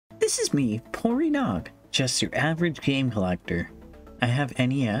This is me, Pori Nog, just your average game collector. I have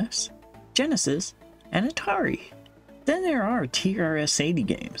NES, Genesis, and Atari. Then there are TRS-80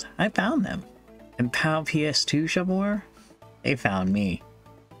 games. I found them. And PAL PS2 shovelware? They found me.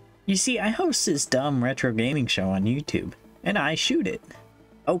 You see, I host this dumb retro gaming show on YouTube, and I shoot it.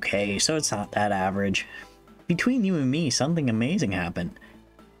 Okay, so it's not that average. Between you and me, something amazing happened.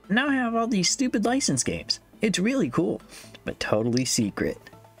 Now I have all these stupid license games. It's really cool, but totally secret.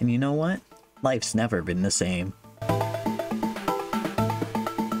 And you know what? Life's never been the same.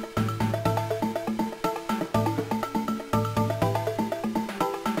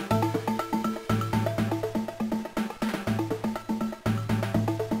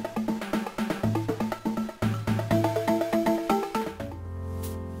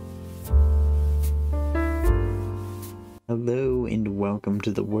 Hello and welcome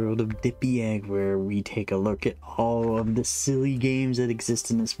to the world of Dippy Egg, where we take a look at all of the silly games that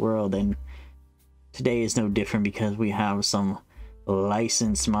exist in this world, and today is no different because we have some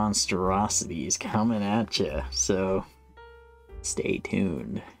licensed monstrosities coming at you, so stay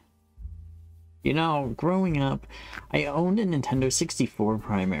tuned. You know, growing up, I owned a Nintendo 64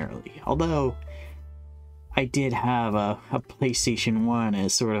 primarily, although I did have a PlayStation 1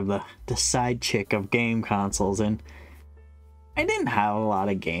 as sort of the side chick of game consoles, and I didn't have a lot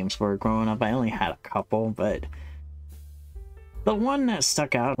of games for it growing up. I only had a couple, but the one that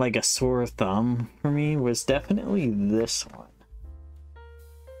stuck out like a sore thumb for me was definitely this one.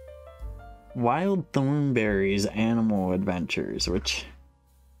 Wild Thornberrys Animal Adventures, which,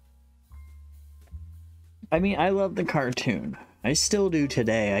 I mean, I love the cartoon. I still do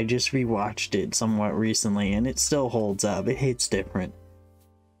today. I just rewatched it somewhat recently and it still holds up. It hits different.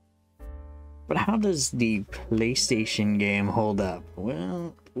 But how does the PlayStation game hold up?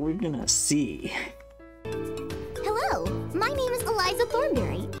 Well, we're gonna see. Hello, my name is Eliza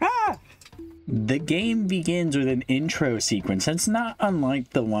Thornberry. Ah! The game begins with an intro sequence that's not unlike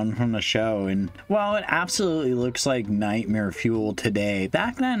the one from the show, and while it absolutely looks like nightmare fuel today,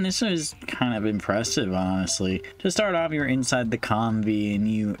 back then this was kind of impressive, honestly. To start off, you're inside the convy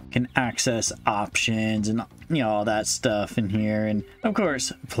and you can access options and all that stuff in here, and of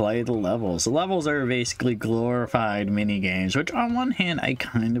course play the levels. The levels are basically glorified mini games, which on one hand I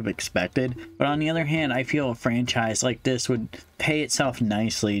kind of expected, but on the other hand I feel a franchise like this would pay itself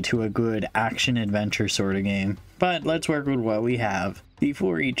nicely to a good action adventure sort of game. But let's work with what we have.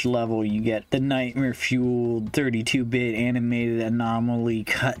 Before each level you get the nightmare fueled 32-bit animated anomaly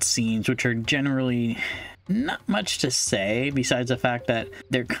cutscenes, which are generally not much to say besides the fact that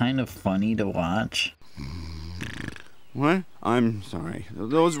they're kind of funny to watch. What? I'm sorry.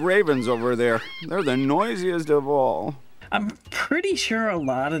 Those ravens over there, they're the noisiest of all. I'm pretty sure a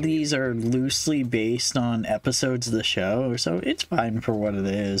lot of these are loosely based on episodes of the show, so it's fine for what it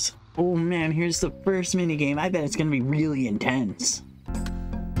is. Oh man, here's the first minigame. I bet it's gonna be really intense.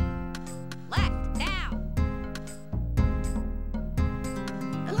 Left, now.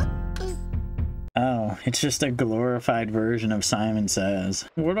 Oh, it's just a glorified version of Simon Says.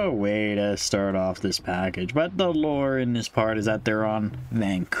 What a way to start off this package. But the lore in this part is that they're on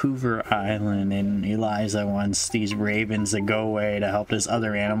Vancouver Island and Eliza wants these ravens to go away to help this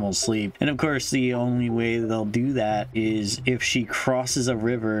other animal sleep. And of course, the only way they'll do that is if she crosses a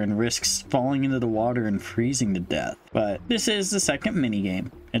river and risks falling into the water and freezing to death. But this is the second minigame.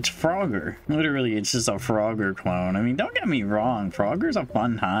 It's Frogger. Literally, it's just a Frogger clone. I mean, don't get me wrong, Frogger's a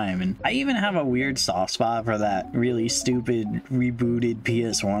fun time, and I even have a weird soft spot for that really stupid rebooted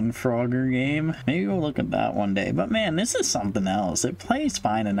PS1 Frogger game. Maybe we'll look at that one day, but man, this is something else. It plays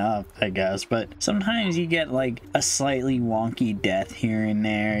fine enough, I guess, but sometimes you get like a slightly wonky death here and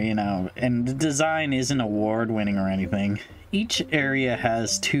there, you know, and the design isn't award-winning or anything. Each area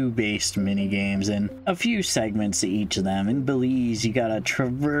has 2 based minigames and a few segments to each of them. In Belize, you gotta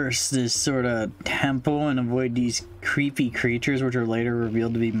traverse this sort of temple and avoid these creepy creatures, which are later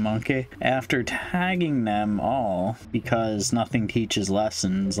revealed to be monkey. After tagging them all, because nothing teaches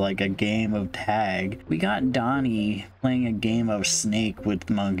lessons like a game of tag, we got Donnie playing a game of snake with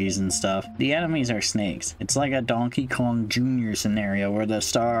monkeys and stuff. The enemies are snakes. It's like a Donkey Kong Jr. scenario where the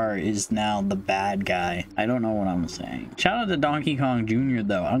star is now the bad guy. I don't know what I'm saying. Shout out to Donkey Kong Jr.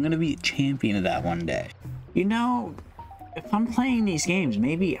 though. I'm gonna be champion of that one day. You know, if I'm playing these games,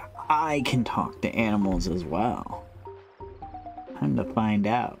 maybe I can talk to animals as well. Time to find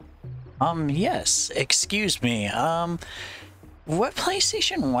out. Yes, excuse me. What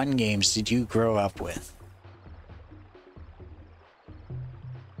PlayStation 1 games did you grow up with?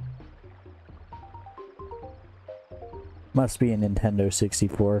 Must be a Nintendo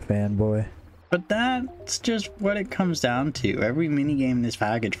 64 fanboy. But that's just what it comes down to. Every minigame in this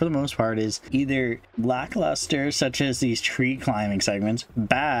package, for the most part, is either lackluster, such as these tree climbing segments,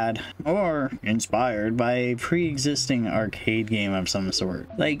 bad, or inspired by a pre-existing arcade game of some sort.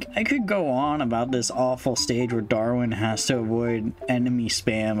 Like, I could go on about this awful stage where Darwin has to avoid enemy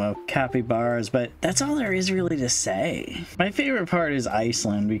spam of capybaras, but that's all there is really to say. My favorite part is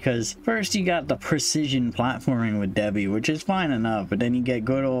Iceland, because first you got the precision platforming with Debbie, which is fine enough, but then you get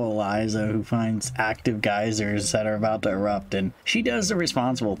good old Eliza, who finds active geysers that are about to erupt, and she does the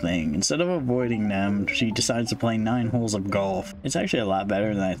responsible thing. Instead of avoiding them, she decides to play 9 holes of golf. It's actually a lot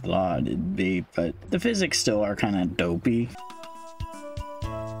better than I thought it'd be, but the physics still are kind of dopey.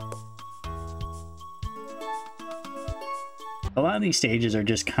 A lot of these stages are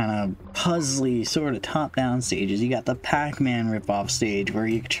just kind of puzzly, sort of top-down stages. You got the Pac-Man ripoff stage where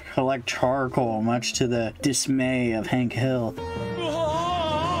you collect charcoal, much to the dismay of Hank Hill.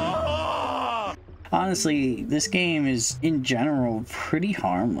 Honestly, this game is, in general, pretty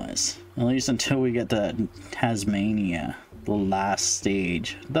harmless. At least until we get to Tasmania, the last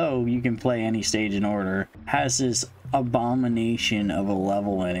stage. Though, you can play any stage in order. Has this abomination of a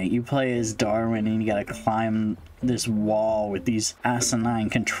level in it. You play as Darwin and you gotta climb this wall with these asinine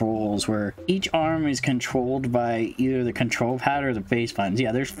controls where each arm is controlled by either the control pad or the base buttons.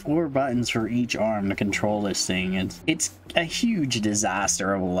 Yeah, there's 4 buttons for each arm to control this thing. It's a huge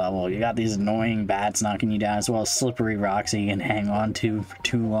disaster of a level. You got these annoying bats knocking you down, as well as slippery rocks that you can hang on to for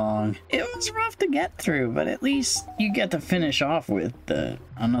too long. It was rough to get through, but at least you get to finish off with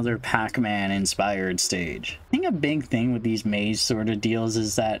another Pac-Man inspired stage. I think a big thing with these maze sort of deals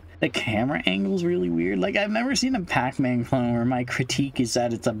is that the camera angle is really weird. Like, I've never seen a Pac-Man clone where my critique is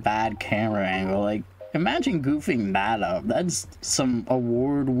that it's a bad camera angle. Like, imagine goofing that up. That's some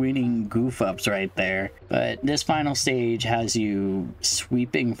award-winning goof-ups right there. But this final stage has you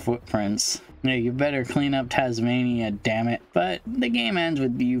sweeping footprints. Yeah, you better clean up Tasmania, damn it. But the game ends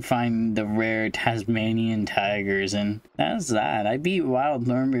with you finding the rare Tasmanian tigers, and that's that. I beat Wild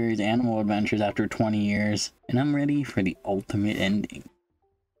Thornberrys Animal Adventures after 20 years, and I'm ready for the ultimate ending.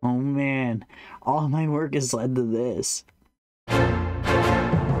 Oh man, all my work has led to this.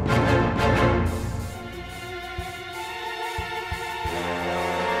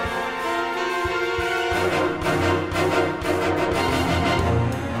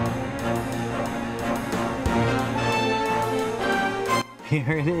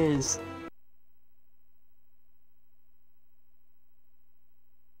 Here it is.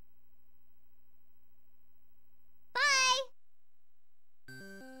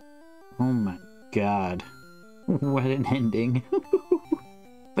 Oh my god. What an ending.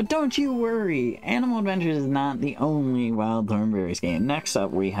 But don't you worry, Animal Adventures is not the only Wild Thornberrys game. Next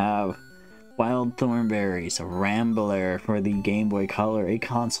up we have Wild Thornberrys Rambler for the Game Boy Color, a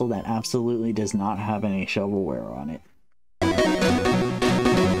console that absolutely does not have any shovelware on it.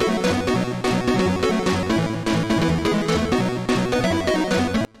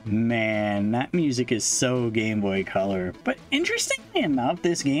 Man, that music is so Game Boy Color. But interestingly enough,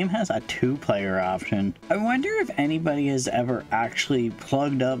 this game has a 2-player option. I wonder if anybody has ever actually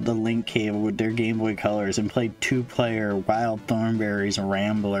plugged up the link cable with their Game Boy Colors and played 2-player Wild Thornberrys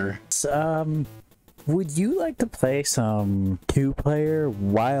Rambler. Would you like to play some 2-player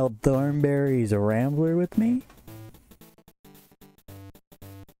Wild Thornberrys Rambler with me?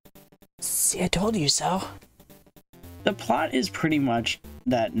 See, I told you so. The plot is pretty much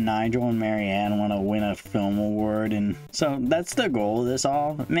that Nigel and Marianne want to win a film award, and so that's the goal of this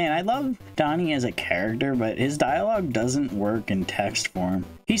all. Man, I love Donnie as a character, but his dialogue doesn't work in text form.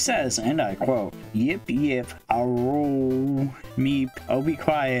 He says, and I quote, "Yip yip, I'll roll, meep, oh be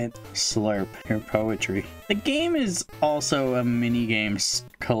quiet, slurp," your poetry. The game is also a minigame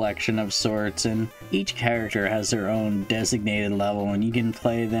collection of sorts, and each character has their own designated level, and you can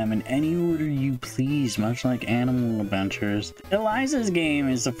play them in any order you please, much like Animal Adventures. Eliza's game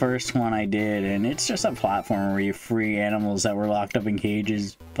is the first one I did, and it's just a platform where you free animals that were locked up in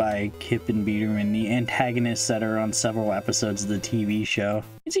cages by Kip and Biederman, the antagonists that are on several episodes of the TV show.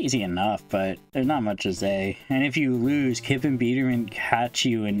 It's easy enough, but there's not much to say. And if you lose, Kip and Biederman catch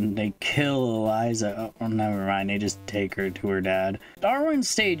you and they kill Eliza. Oh, never mind, they just take her to her dad. Darwin's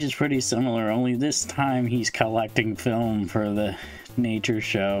stage is pretty similar, only this time he's collecting film for the nature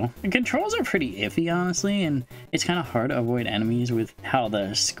show. The controls are pretty iffy, honestly, and it's kind of hard to avoid enemies with how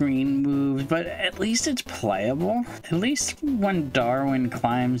the screen moves, but at least it's playable. At least when Darwin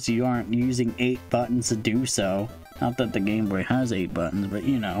climbs, you aren't using 8 buttons to do so. Not that the Game Boy has 8 buttons, but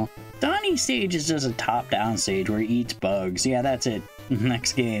you know. Donnie's stage is just a top-down stage where he eats bugs. Yeah, that's it.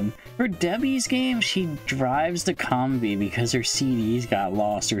 Next game. For Debbie's game, she drives the Combi because her CDs got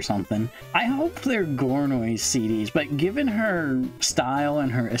lost or something. I hope they're Gornoy's CDs, but given her style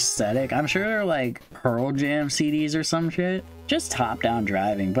and her aesthetic, I'm sure they're like Pearl Jam CDs or some shit. Just top-down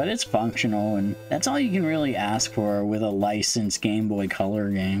driving, but it's functional, and that's all you can really ask for with a licensed Game Boy Color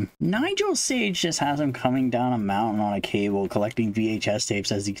game. Nigel Sage just has him coming down a mountain on a cable, collecting VHS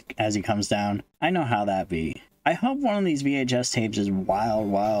tapes as he comes down. I know how that be. I hope one of these VHS tapes is Wild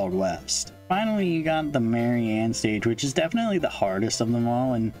Wild West. Finally, you got the Mary Ann stage, which is definitely the hardest of them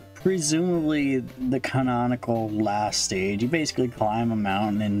all, and presumably the canonical last stage. You basically climb a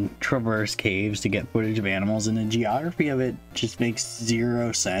mountain and traverse caves to get footage of animals, and the geography of it just makes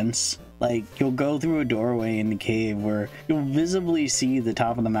zero sense. Like, you'll go through a doorway in the cave where you'll visibly see the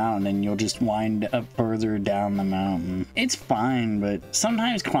top of the mountain and you'll just wind up further down the mountain. It's fine, but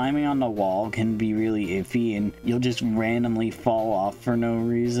sometimes climbing on the wall can be really iffy and you'll just randomly fall off for no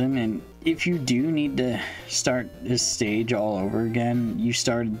reason. And if you do need to start this stage all over again, you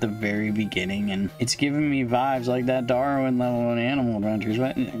start at the very beginning, and it's giving me vibes like that Darwin level in Animal Adventures,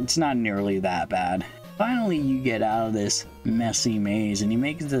 but it's not nearly that bad. Finally, you get out of this messy maze and you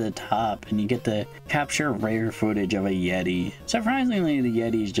make it to the top and you get to capture rare footage of a Yeti. Surprisingly, the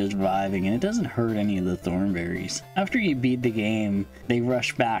Yeti's just vibing and it doesn't hurt any of the Thornberrys. After you beat the game, they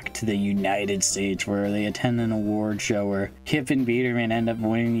rush back to the United States where they attend an award show where Kip and Biederman end up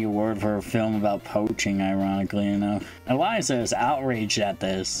winning the award for a film about poaching, ironically enough. Eliza is outraged at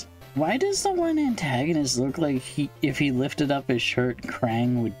this. Why does the one antagonist look like if he lifted up his shirt,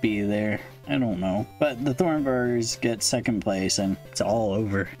 Krang would be there? I don't know. But the Thornberrys get second place and it's all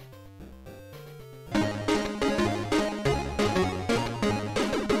over.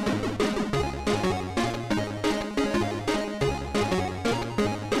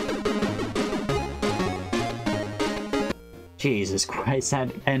 Jesus Christ,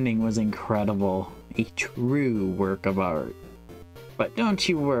 that ending was incredible. A true work of art. But don't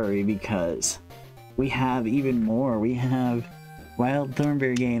you worry, because we have even more. We have Wild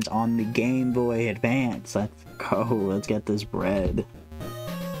Thornberry games on the Game Boy Advance. Let's go. Let's get this bread.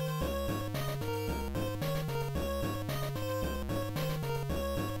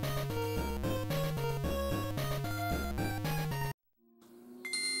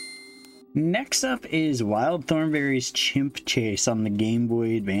 Next up is Wild Thornberry's Chimp Chase on the Game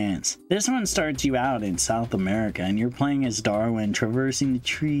Boy Advance. This one starts you out in South America and you're playing as Darwin, traversing the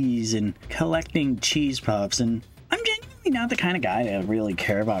trees and collecting cheese puffs. And I'm genuinely not the kind of guy to really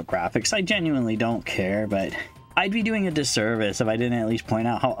care about graphics. I genuinely don't care, but I'd be doing a disservice if I didn't at least point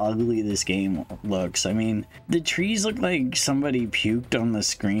out how ugly this game looks. I mean, the trees look like somebody puked on the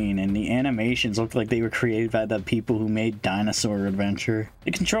screen, and the animations look like they were created by the people who made Dinosaur Adventure.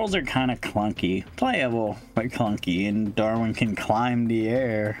 The controls are kind of clunky. Playable, but clunky, and Darwin can climb the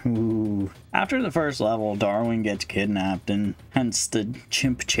air. Ooh. After the first level, Darwin gets kidnapped, and hence the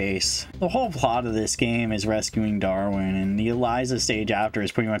chimp chase. The whole plot of this game is rescuing Darwin, and the Eliza stage after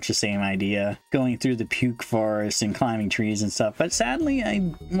is pretty much the same idea. Going through the puke forest and climbing trees and stuff, but sadly,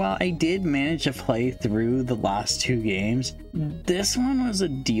 while I did manage to play through the last two games, this one was a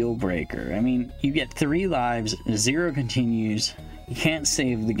deal breaker. I mean, you get 3 lives, 0 continues, you can't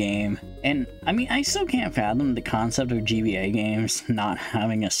save the game, and I mean, I still can't fathom the concept of GBA games not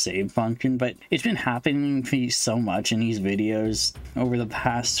having a save function, but it's been happening to me so much in these videos over the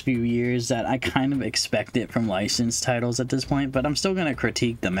past few years that I kind of expect it from licensed titles at this point, but I'm still gonna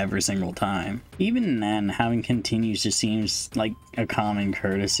critique them every single time. Even then, having continues just seems like a common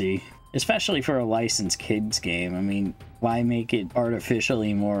courtesy. Especially for a licensed kids game. I mean, why make it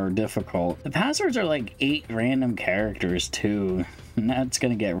artificially more difficult? The passwords are like 8 random characters too, and that's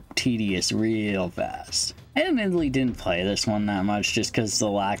gonna get tedious real fast. I admittedly didn't play this one that much just because the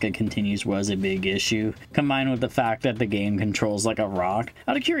lack of continues was a big issue, combined with the fact that the game controls like a rock.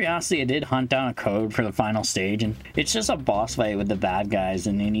 Out of curiosity, I did hunt down a code for the final stage, and it's just a boss fight with the bad guys,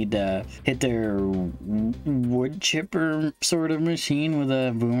 and they need to hit their wood chipper sort of machine with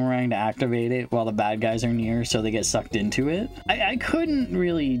a boomerang to activate it while the bad guys are near, so they get sucked into it. I couldn't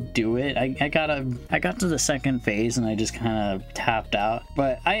really do it. I got to the second phase and I just kind of tapped out,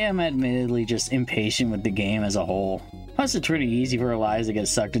 but I am admittedly just impatient with the game as a whole. Plus, it's pretty easy for Eliza to get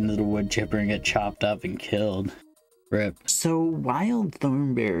sucked into the wood chipper and get chopped up and killed. Rip. So, Wild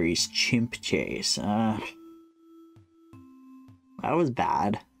Thornberry's Chimp Chase. That was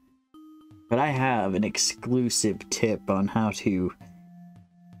bad. But I have an exclusive tip on how to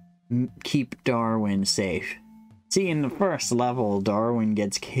keep Darwin safe. See, in the first level, Darwin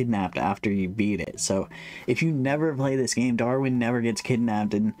gets kidnapped after you beat it. So, if you never play this game, Darwin never gets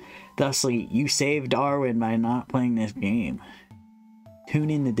kidnapped, and thusly, you save Darwin by not playing this game. Tune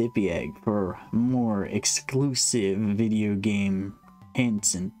in to Dippy Egg for more exclusive video game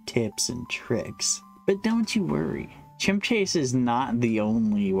hints and tips and tricks. But don't you worry, Chimp Chase is not the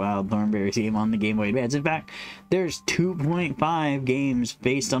only Wild Thornberrys game on the Game Boy Advance. In fact, there's 2.5 games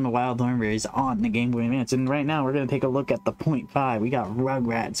based on the Wild Thornberrys on the Game Boy Advance. And right now we're going to take a look at the 0.5. We got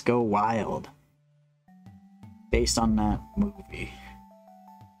Rugrats Go Wild, based on that movie.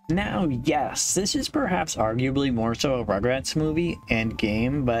 Now, yes, this is perhaps arguably more so a Rugrats movie and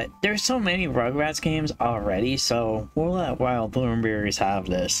game, but there's so many Rugrats games already, so we'll let Wild Thornberrys have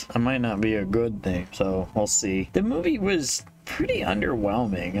this. It might not be a good thing, so we'll see. The movie was pretty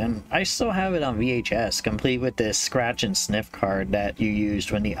underwhelming, and I still have it on VHS, complete with this scratch and sniff card that you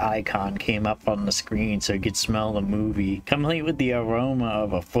used when the icon came up on the screen so you could smell the movie, complete with the aroma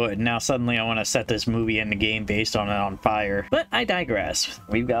of a foot. Now suddenly I want to set this movie in the game based on it on fire, but I digress.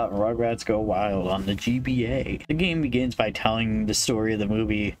 We've got Rugrats Go Wild on the GBA. The game begins by telling the story of the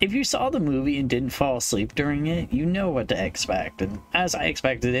movie. If you saw the movie and didn't fall asleep during it, you know what to expect, and as I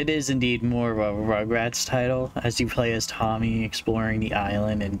expected, it is indeed more of a Rugrats title, as you play as Tommy exploring the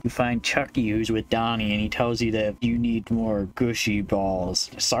island, and you find Chucky, who's with Donnie, and he tells you that you need more gushy balls.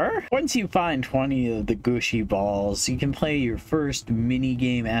 Sir? Once you find 20 of the gushy balls, you can play your first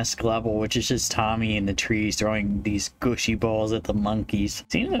mini-game-esque level, which is just Tommy in the trees throwing these gushy balls at the monkeys.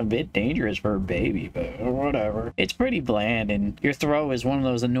 Seems a bit dangerous for a baby, but whatever. It's pretty bland, and your throw is one of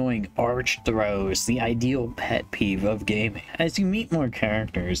those annoying arch throws, the ideal pet peeve of gaming. As you meet more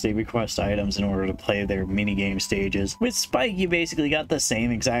characters, they request items in order to play their mini-game stages. With Spike, you basically got the same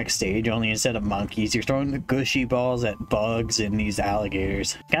exact stage, only instead of monkeys, you're throwing the gushy balls at bugs and these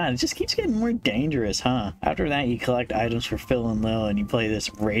alligators. God, it just keeps getting more dangerous, huh? After that, you collect items for Phil and Lil, and you play this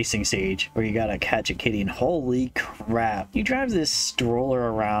racing stage where you gotta catch a kitty, and holy crap, you drive this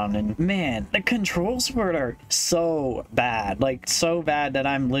stroller around, and man, the controls for it are so bad. Like, so bad that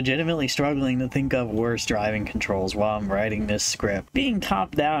I'm legitimately struggling to think of worse driving controls while I'm writing this script. Being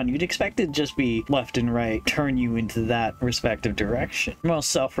top down, you'd expect it to just be left and right, turn you into that respective direction.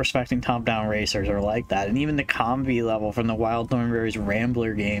 Most self-respecting top-down racers are like that, and even the Combi level from the Wild Thornberrys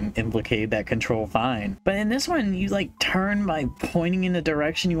Rambler game implicated that control fine. But in this one, you like turn by pointing in the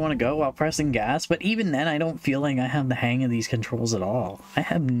direction you want to go while pressing gas, but even then I don't feel like I have the hang of these controls at all. I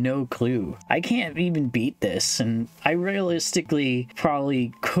have no clue. I can't even beat this, and I realistically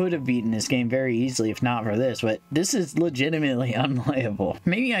probably could have beaten this game very easily if not for this, but this is legitimately unplayable.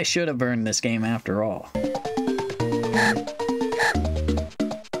 Maybe I should have burned this game after all.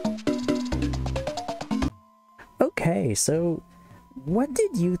 Okay, so what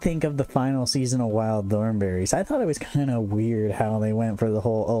did you think of the final season of Wild Thornberrys? I thought it was kind of weird how they went for the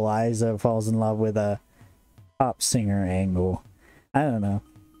whole Eliza falls in love with a pop singer angle. I don't know.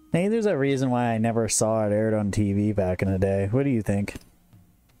 Maybe there's a reason why I never saw it aired on TV back in the day. What do you think?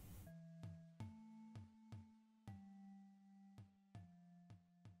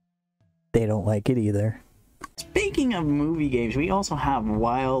 They don't like it either. Speaking of movie games, we also have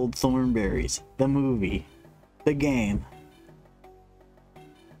Wild Thornberrys, the movie, the game.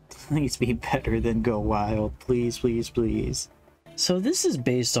 Please be better than Go Wild, please, please, please. So this is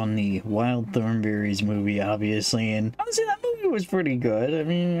based on the Wild Thornberrys movie, obviously, and honestly that movie was pretty good. I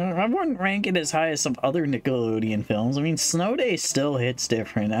mean, I wouldn't rank it as high as some other Nickelodeon films. I mean, Snow Day still hits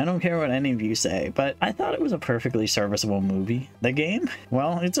different. I don't care what any of you say, but I thought it was a perfectly serviceable movie. The game?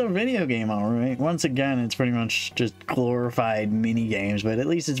 Well, it's a video game, alright. Once again, it's pretty much just glorified mini games, but at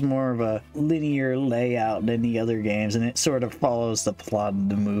least it's more of a linear layout than the other games, and it sort of follows the plot of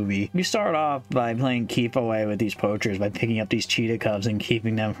the movie. You start off by playing keep away with these poachers by picking up these cheetah cubs and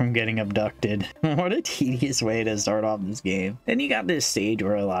keeping them from getting abducted. What a tedious way to start off this game. Then you got this stage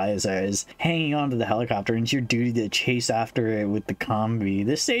where Eliza is hanging onto the helicopter and it's your duty to chase after it with the combi.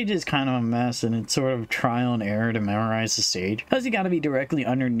 This stage is kind of a mess and it's sort of trial and error to memorize the stage because you got to be directly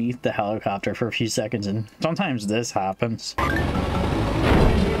underneath the helicopter for a few seconds, and sometimes this happens.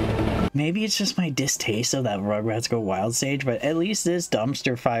 Maybe it's just my distaste of that Rugrats Go Wild stage, but at least this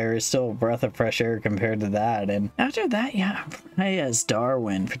dumpster fire is still a breath of fresh air compared to that. And after that, yeah, I as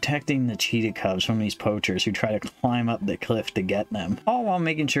Darwin protecting the cheetah cubs from these poachers who try to climb up the cliff to get them, all while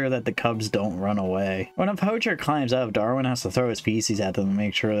making sure that the cubs don't run away. When a poacher climbs up, Darwin has to throw his feces at them to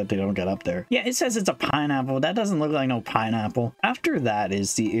make sure that they don't get up there. Yeah, it says it's a pineapple. That doesn't look like no pineapple. After that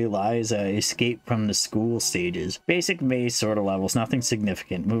is the Eliza escape from the school stages. Basic maze sort of levels, nothing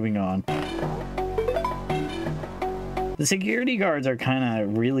significant. Moving on. The security guards are kind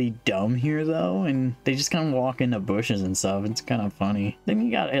of really dumb here though, and they just kind of walk into bushes and stuff. It's kind of funny. Then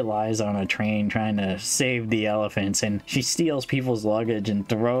you got Eliza on a train trying to save the elephants, and she steals people's luggage and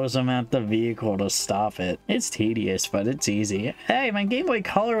throws them at the vehicle to stop it. It's tedious, but it's easy. Hey, my Game Boy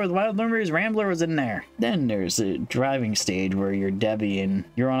Color with Wild Thornberrys Rambler was in there. Then there's a driving stage where you're Debbie and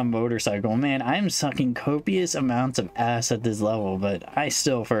you're on a motorcycle. Man, I'm sucking copious amounts of ass at this level, but I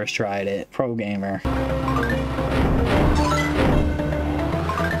still first tried it. Pro gamer.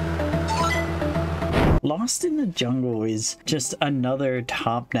 Lost in the Jungle is just another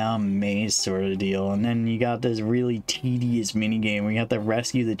top-down maze sort of deal, and then you got this really tedious minigame where you have to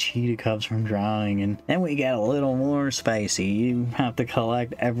rescue the cheetah cubs from drowning, and then we get a little more spicy. You have to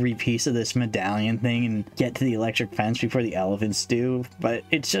collect every piece of this medallion thing and get to the electric fence before the elephants do, but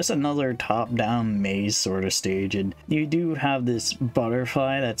it's just another top-down maze sort of stage, and you do have this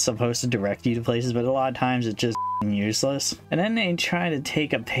butterfly that's supposed to direct you to places, but a lot of times it's just useless. And then they try to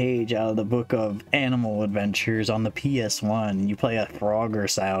take a page out of the book of Animal Adventures on the PS1. You play a Frogger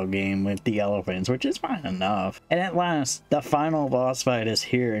style game with the elephants, which is fine enough. And at last, the final boss fight is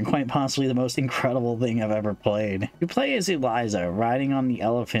here, and quite possibly the most incredible thing I've ever played. You play as Eliza, riding on the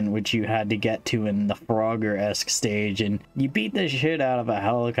elephant, which you had to get to in the Frogger-esque stage, and you beat the shit out of a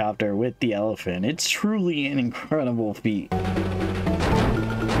helicopter with the elephant. It's truly an incredible feat.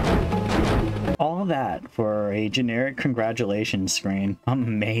 All that for a generic congratulations screen.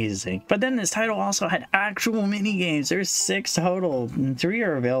 Amazing. But then this title also had actual mini games. There's 6 total, and 3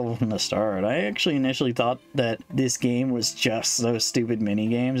 are available from the start. I actually initially thought that this game was just those stupid mini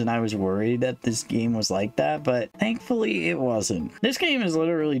games, and I was worried that this game was like that, but thankfully it wasn't. This game is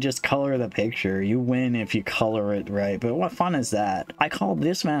literally just color the picture. You win if you color it right, but what fun is that? I call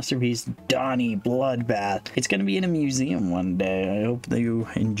this masterpiece Donnie Bloodbath. It's gonna be in a museum one day. I hope that you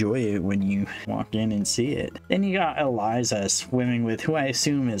enjoy it when you walk in and see it. Then you got Eliza swimming with who I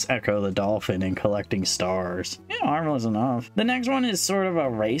assume is Echo the dolphin and collecting stars. Yeah, harmless enough. The next one is sort of a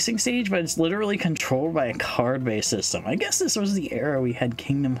racing stage, but it's literally controlled by a card-based system. I guess this was the era we had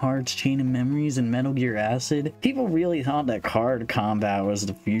Kingdom Hearts, Chain of Memories, and Metal Gear Acid. People really thought that card combat was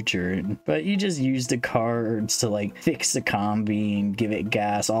the future, but you just use the cards to like fix the combi and give it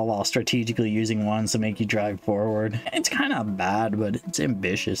gas, all while strategically using ones to make you drive forward. It's kind of bad, but it's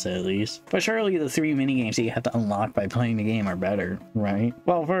ambitious at least. But surely the 3 minigames that you have to unlock by playing the game are better, right?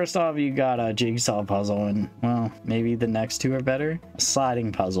 Well, first off, you got a jigsaw puzzle, and, well, maybe the next 2 are better? A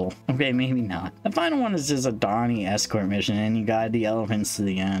sliding puzzle. Okay, maybe not. The final one is just a Donnie escort mission, and you guide the elephants to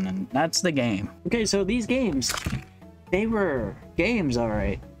the end, and that's the game. Okay, so these games, they were games,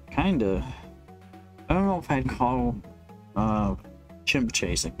 alright. Kinda. I don't know if I'd call chimp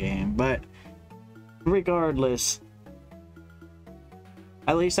chasing game, but regardless,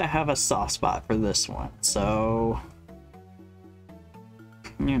 at least I have a soft spot for this one, so,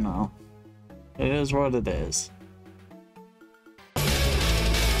 you know, it is what it is.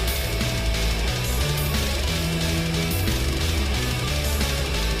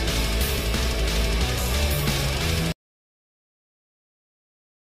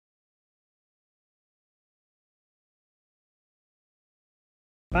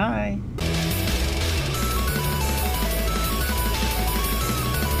 Bye.